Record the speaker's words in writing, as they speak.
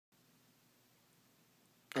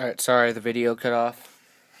Alright, sorry the video cut off.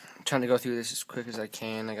 I'm trying to go through this as quick as I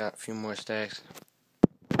can. I got a few more stacks.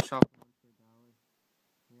 Shop for $1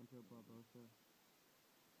 Leandro Barbosa,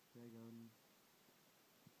 Greg Oden,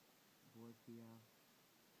 Boris Diaw,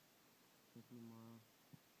 Anthony Morrow,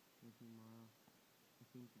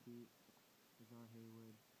 Hakeem Sadiq, Azar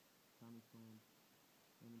Hayward, Tommy Flynn,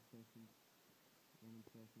 Raymond Sessions,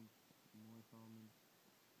 Morris Allman,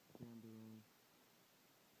 Kieran Dooling,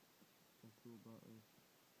 Rasul Butler,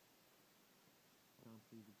 Deshaun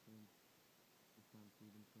Stevenson,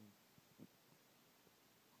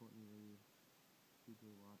 Courtney Lee,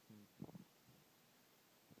 TJ Watkins,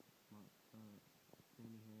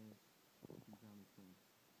 Sammy Harris, and Johnny Quinn.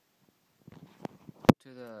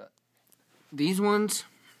 These ones,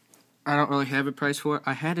 I don't really have a price for.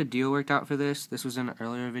 I had a deal worked out for this. This was in an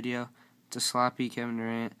earlier video. It's a sloppy Kevin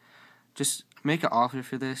Durant. Just make an offer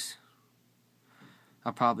for this.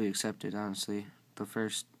 I'll probably accept it, honestly. The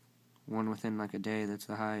first one within like a day, that's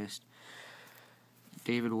the highest.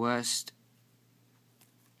 David West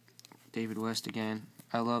again.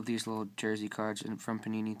 I love these little jersey cards from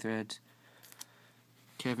Panini Threads.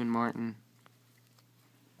 Kevin Martin,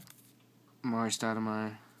 Amar'e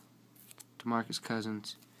Stoudemire, DeMarcus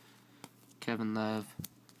Cousins, Kevin Love,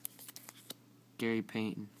 Gary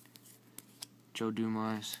Payton, Joe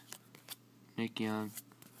Dumars, Nick Young,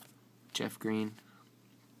 Jeff Green.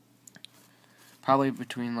 Probably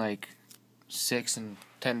between like $6 and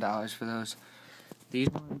 $10 for those. These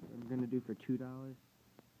ones I'm gonna do for $2.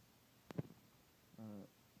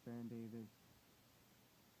 Baron Davis,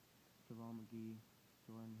 Javal McGee,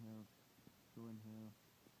 Jordan Hill,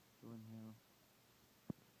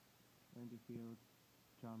 Randy Fields,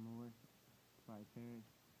 John Moore, Tobias Harris,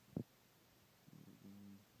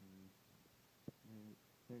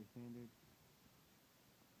 Larry Sanders,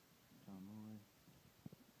 John Moore,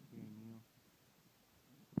 Gary Neal,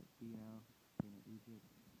 DL, Daniel Egypt.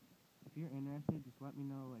 If you're interested, just let me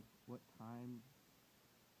know like what time.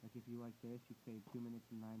 Like if you like this, you say 2 minutes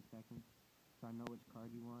and 9 seconds, so I know which card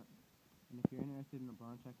you want. And if you're interested in a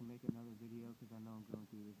bunch, I can make another video because I know I'm going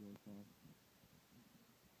through this really fast.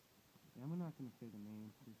 Yeah, I'm not gonna say the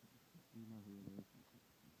names, just you know who it is.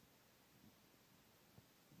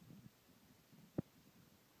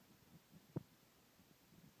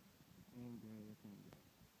 And Gray, I think.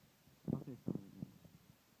 I'll say some of the names.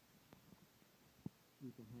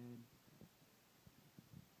 Luther Head,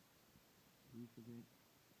 Vucevic,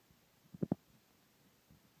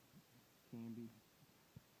 Camby,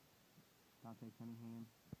 Dante Cunningham,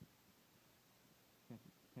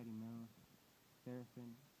 Teddy Mills,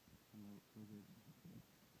 Seraphin, and the Wizards,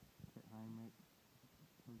 Kurt Heinrich,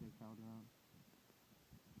 Jose Calderon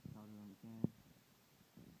again,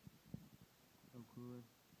 Okura,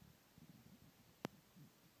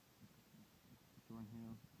 Jordan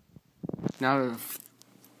Hill. Now the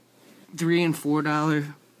 $3 and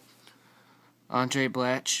 $4 Andre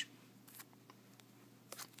Blatch,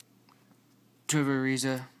 Trevor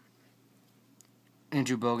Ariza,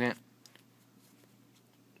 Andrew Bogut,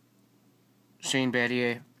 Shane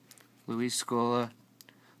Battier, Luis Scola,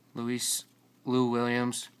 Lou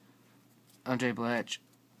Williams, Andre Blatch,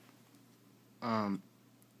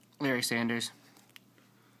 Larry Sanders.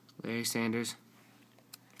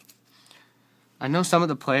 I know some of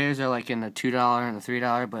the players are like in the $2 and the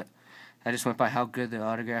 $3, but I just went by how good the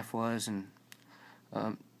autograph was. And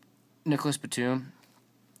Nicholas Batum,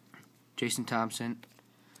 Jason Thompson,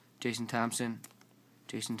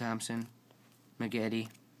 Maggette,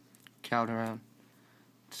 Calderon,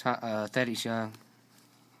 Thaddeus Young,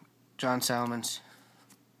 John Salmons,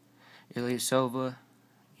 Ilyasova,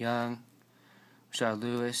 Young, Rashard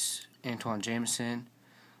Lewis, Antoine Jameson,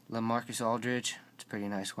 LaMarcus Aldridge. It's a pretty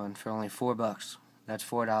nice one for only $4. That's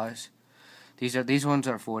 $4. These ones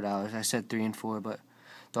are $4. I said 3 and 4, but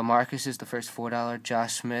DeMarcus is the first $4.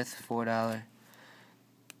 Josh Smith, $4.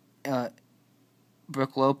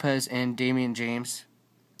 Brooke Lopez and Damian James,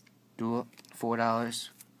 dual, $4.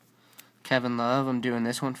 Kevin Love, I'm doing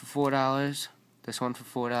this one for $4. This one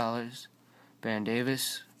for $4. Baron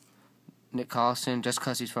Davis, Nick Collison, just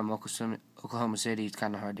because he's from Oklahoma City, it's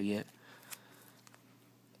kind of hard to get.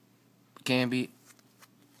 Gamby,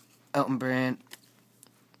 Elton Brand,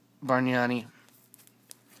 Bargnani,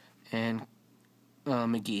 and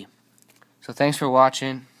McGee. So thanks for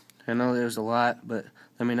watching. I know there was a lot, but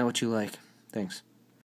let me know what you like. Thanks.